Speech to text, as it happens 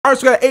Alright,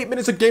 so we got 8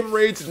 minutes of game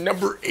raids,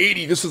 number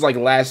 80. This was like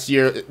last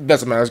year. It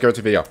doesn't matter. Let's go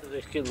to the video.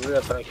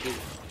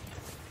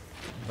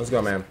 Let's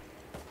go, man.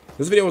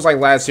 This video was like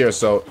last year,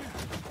 so.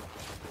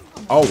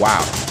 Oh,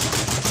 wow.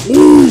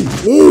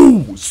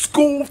 Ooh,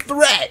 school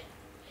threat.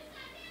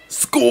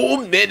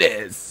 School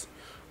menace.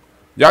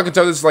 Y'all can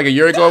tell this is like a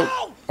year ago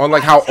on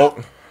like how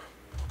old.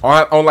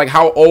 On like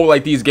how old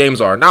like these games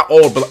are. Not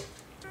old, but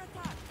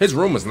his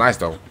room was nice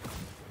though.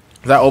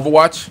 Is that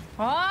Overwatch?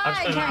 Oh,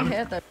 I can't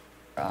hit that.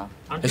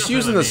 Is she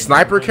using the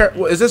sniper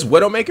character? Is this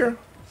Widowmaker?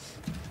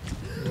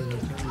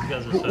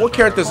 What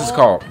character is this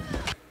called?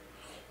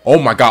 Oh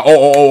my god.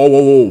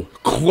 Oh.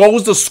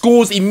 Close the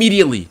schools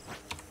immediately.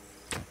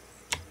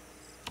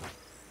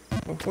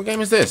 What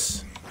game is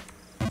this?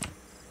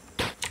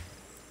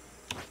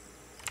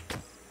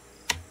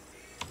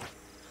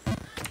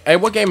 Hey,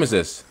 what game is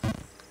this?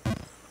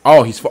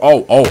 Oh, he's for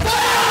oh,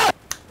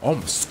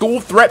 school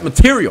threat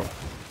material.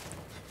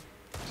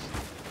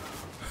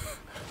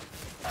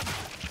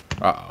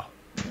 Uh-oh.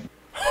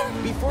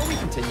 Before we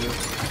continue,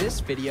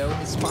 this video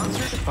is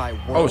sponsored by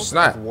World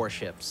of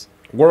Warships.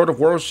 World of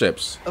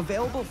Warships.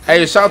 Available.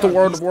 Hey, shout out to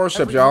World of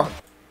Warships, y'all.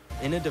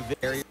 In a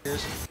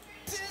barriers.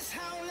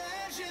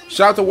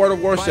 Shout out to World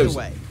of Warships.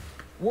 By the way,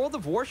 World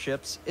of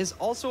Warships is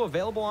also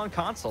available on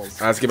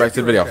consoles. Let's get back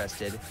to the video.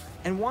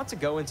 And want to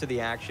go into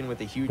the action with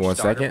a huge 1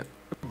 second.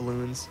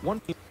 Balloons. All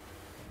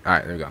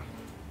right, there we go.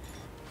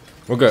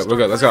 We're good. We're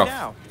good. Let's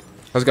go.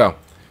 Let's go.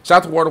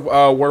 Shout out to World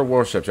of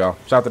Warships, y'all.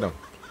 Shout out to them.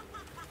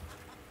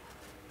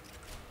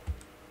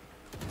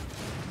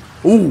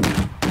 Ooh.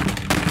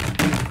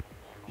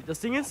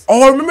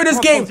 Oh, I remember this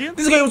game.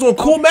 This game was on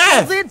cool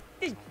math.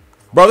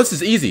 Bro, this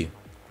is easy.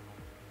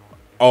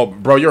 Oh,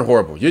 bro, you're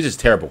horrible. You're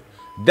just terrible.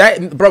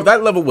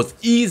 That level was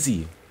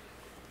easy.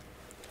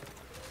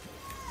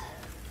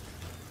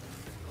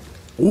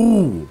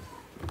 Ooh.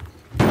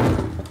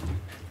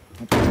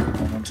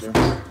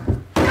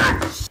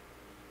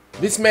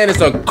 This man is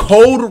a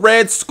code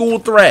red school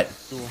threat.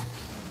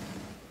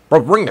 Bro,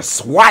 bring the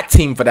SWAT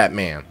team for that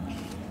man.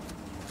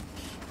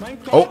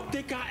 Oh.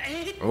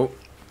 You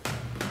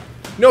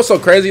know what's so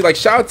crazy? Like,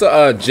 shout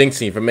out to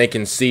Jinxie for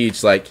making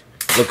Siege like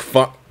look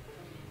fun.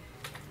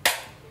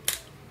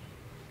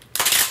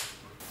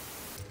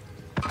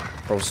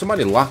 Bro,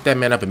 somebody locked that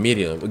man up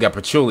immediately. We got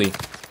Patchouli.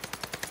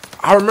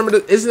 I remember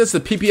this. Isn't this the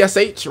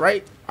PPSH,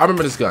 right? I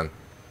remember this gun.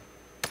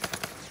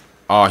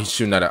 Oh, he's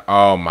shooting at it.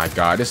 Oh my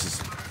god, this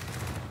is.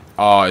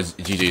 Oh, it's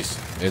GG's.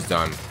 It's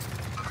done.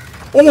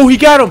 Oh, he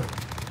got him.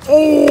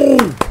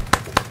 Oh.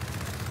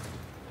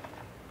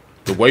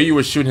 The way you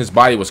were shooting his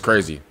body was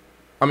crazy.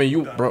 I mean,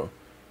 you, bro.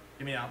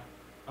 Get me out.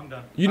 I'm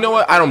done. You know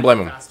what? I don't blame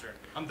him.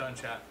 I'm done,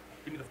 chat.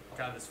 Get me the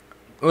fuck out of this.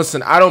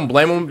 Listen, I don't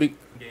blame him.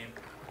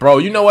 Bro,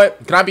 you know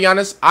what? Can I be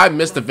honest? I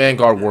missed the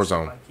Vanguard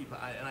Warzone.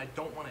 And I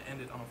don't want to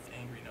end it on an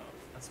angry note.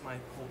 That's my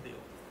whole deal.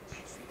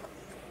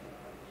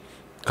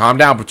 Calm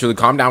down, Patchouli.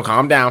 Calm down.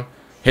 Calm down.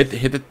 Hit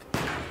the.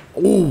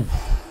 Ooh.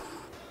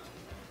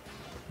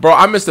 Bro,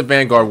 I missed the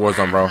Vanguard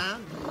Warzone, bro.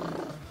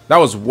 That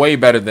was way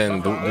better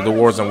than the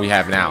Warzone we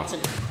have now.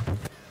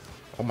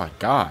 Oh my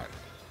god.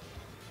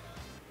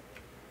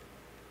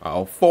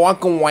 Uh-oh. Four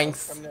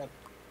goinks.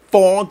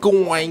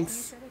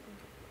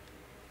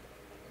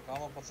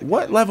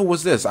 What level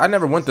was this? I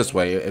never went this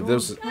way. If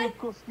this.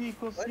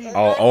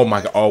 Oh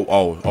my god.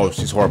 Oh,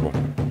 she's horrible.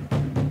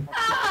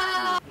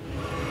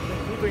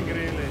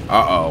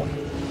 Uh-oh.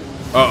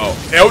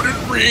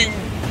 Elden Ring.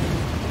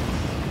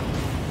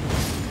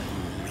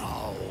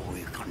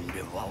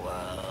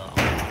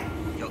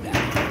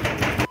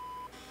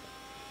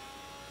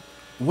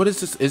 What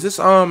is this? Is this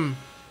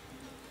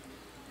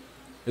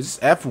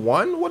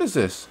F1? What is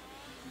this?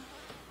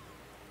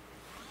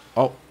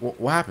 Oh,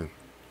 what happened?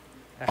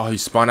 Oh, he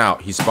spun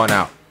out.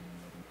 That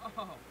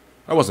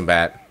wasn't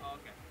bad.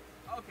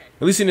 At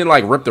least he didn't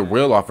like rip the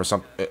wheel off or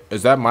something.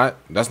 Is that my?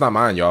 That's not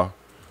mine, y'all.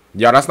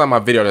 Y'all, that's not my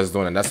video that's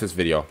doing it. That's his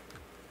video.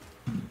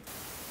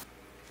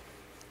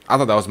 I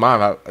thought that was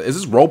mine. Is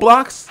this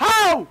Roblox?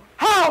 How?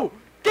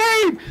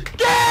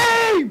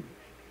 Game!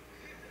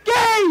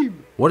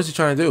 What is he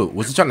trying to do?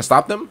 Was he trying to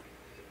stop them?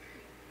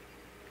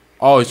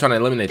 Oh, he's trying to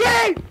eliminate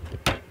them.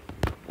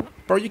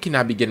 Bro, you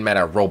cannot be getting mad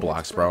at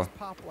Roblox, bro.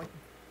 Pop like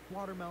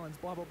watermelons,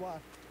 blah blah blah,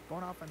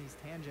 going off on these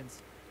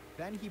tangents.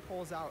 Then he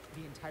pulls out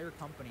the entire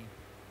company,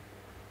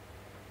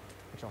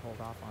 which I'll hold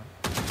off on.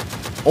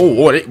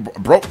 Oh,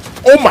 bro!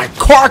 Oh my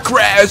car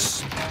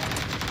crash!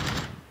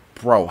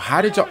 Bro,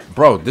 how did y'all?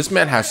 Bro, this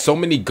man has so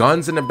many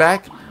guns in the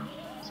back.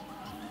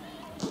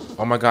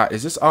 Oh my god,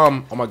 is this Oh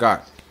my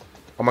god,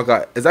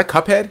 is that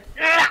Cuphead?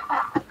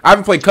 I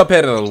haven't played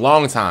Cuphead in a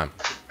long time.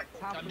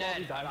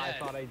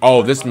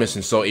 Oh, this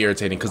mission's so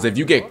irritating because if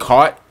you get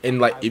caught in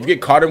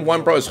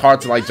one, bro, it's hard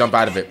to like jump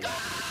out of it.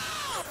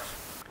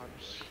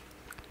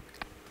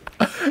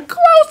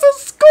 Close the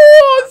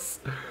schools.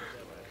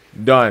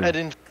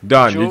 Done.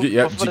 Done.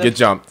 You get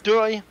jumped. Do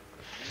I?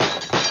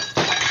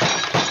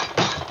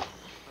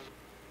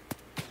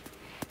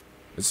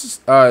 This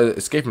is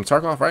Escape from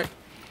Tarkov, right?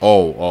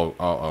 Oh.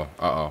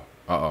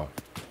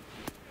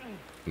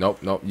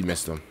 Nope, you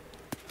missed him.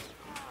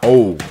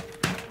 Oh.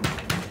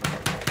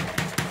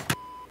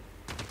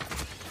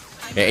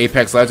 In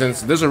Apex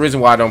Legends, there's a reason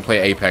why I don't play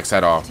Apex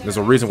at all. There's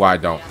a reason why I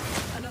don't.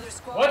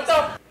 What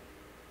the?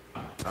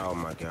 Oh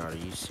my god, are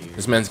you serious?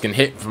 This man's getting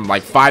hit from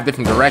like 5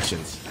 different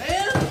directions.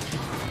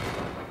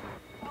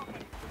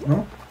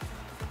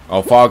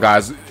 Oh, Fall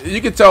Guys.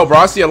 You can tell, bro.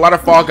 I see a lot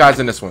of Fall Guys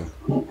in this one.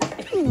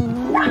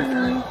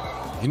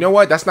 You know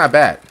what? That's not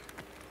bad.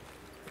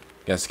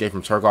 Gonna escape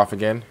from Turkoff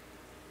again.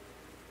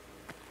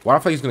 Why do I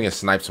feel like he's gonna get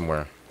sniped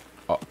somewhere?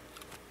 Oh.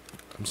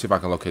 Let me see if I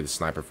can locate the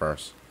sniper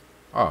first.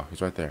 Oh,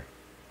 he's right there.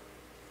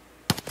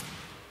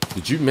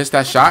 Did you miss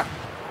that shot?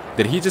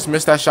 Did he just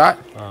miss that shot?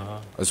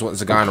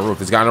 There's a guy on the roof.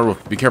 There's a guy on the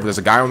roof. Be careful. There's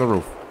a guy on the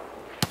roof.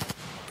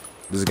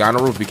 There's a guy on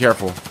the roof. Be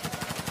careful.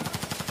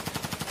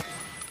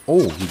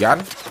 Oh, he got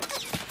him?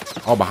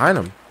 Oh, behind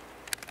him.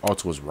 Oh,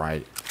 to his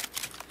right.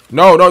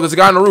 No, no, there's a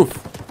guy on the roof.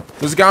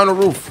 There's a guy on the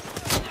roof.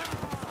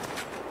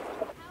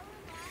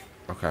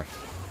 Okay.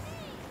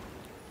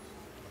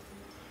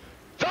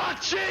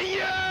 Touching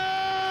you!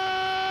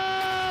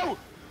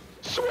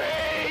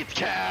 Sweet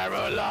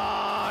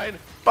Caroline!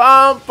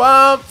 Bum,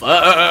 bum,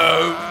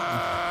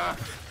 bum.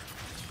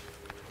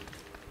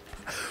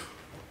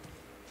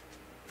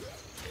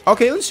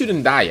 Okay, at least you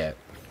didn't die yet.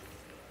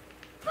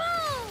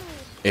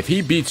 If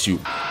he beats you,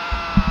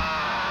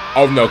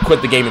 oh no,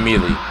 quit the game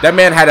immediately. That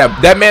man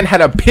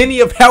had a penny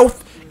of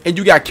health, and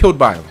you got killed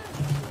by him.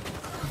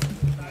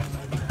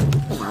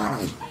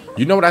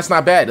 You know that's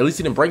not bad. At least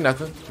he didn't break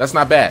nothing. That's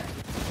not bad.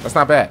 That's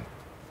not bad.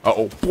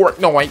 Uh-oh.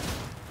 No, I ain't.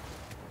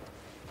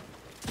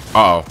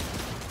 Uh-oh.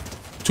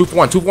 2 for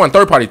 1. 2 for 1.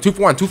 Third party. 2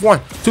 for 1. 2 for 1.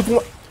 2 for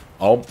 1.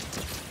 Oh.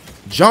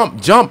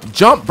 Jump. Jump.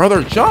 Jump,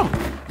 brother. Jump.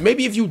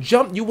 Maybe if you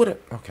jumped, you would have.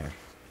 Okay.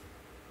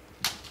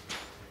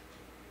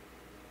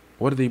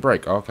 What did he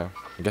break? Oh, okay.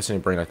 I guess he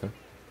didn't break nothing.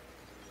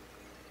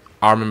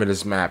 I remember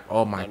this map.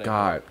 Oh, my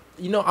God.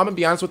 You know, I'm going to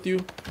be honest with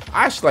you.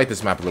 I actually like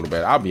this map a little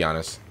bit. I'll be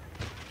honest.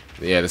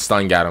 Yeah, the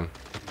stun got him.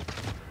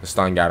 The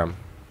stun got him.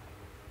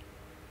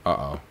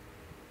 Uh-oh.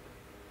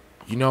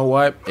 You know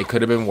what? It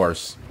could have been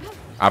worse.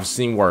 I've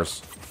seen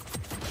worse.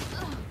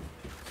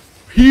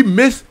 He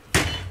missed.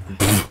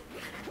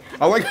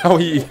 I like how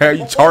he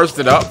charged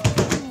it up.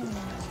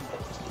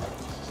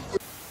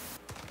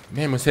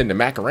 Man was hitting the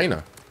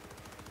Macarena.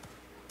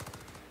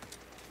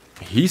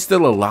 He's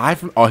still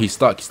alive? Oh, he's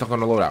stuck. He's stuck on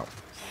the loadout.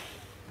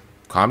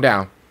 Calm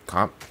down.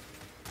 Calm.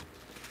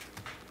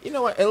 You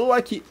know what? It looked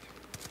like he...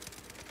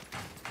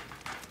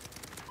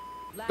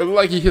 It looked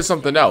like he hit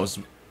something else.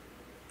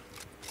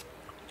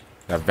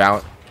 That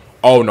Valent...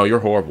 Oh, no. You're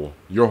horrible.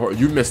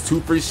 You missed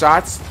 2 free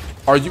shots?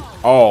 Are you...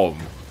 Oh.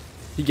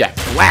 He got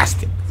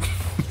blasted.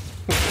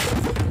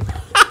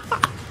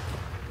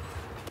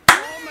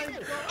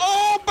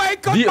 Oh my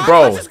god!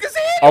 Bro.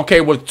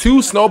 Okay, with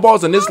 2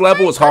 snowballs in this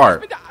level, it's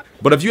hard.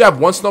 But if you have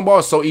 1 snowball,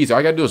 it's so easy.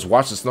 All you gotta do is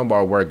watch the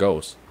snowball where it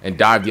goes and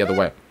dive the other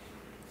way.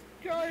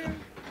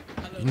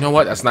 You know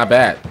what? That's not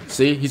bad.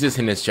 See? He's just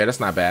hitting his chair. That's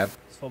not bad.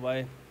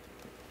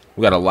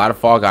 We got a lot of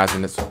Fall Guys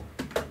in this.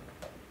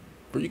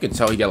 But you can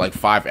tell he got like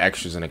 5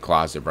 extras in the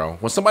closet, bro.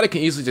 When somebody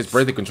can easily just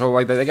break the controller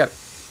like that, they got...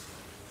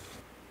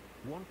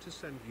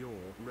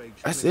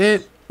 That's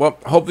it. Well,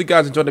 hopefully you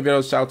guys enjoyed the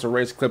video. Shout out to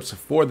Rage Clips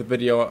for the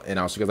video. And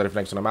I'll see you guys later for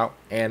the next one. I'm out.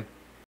 And...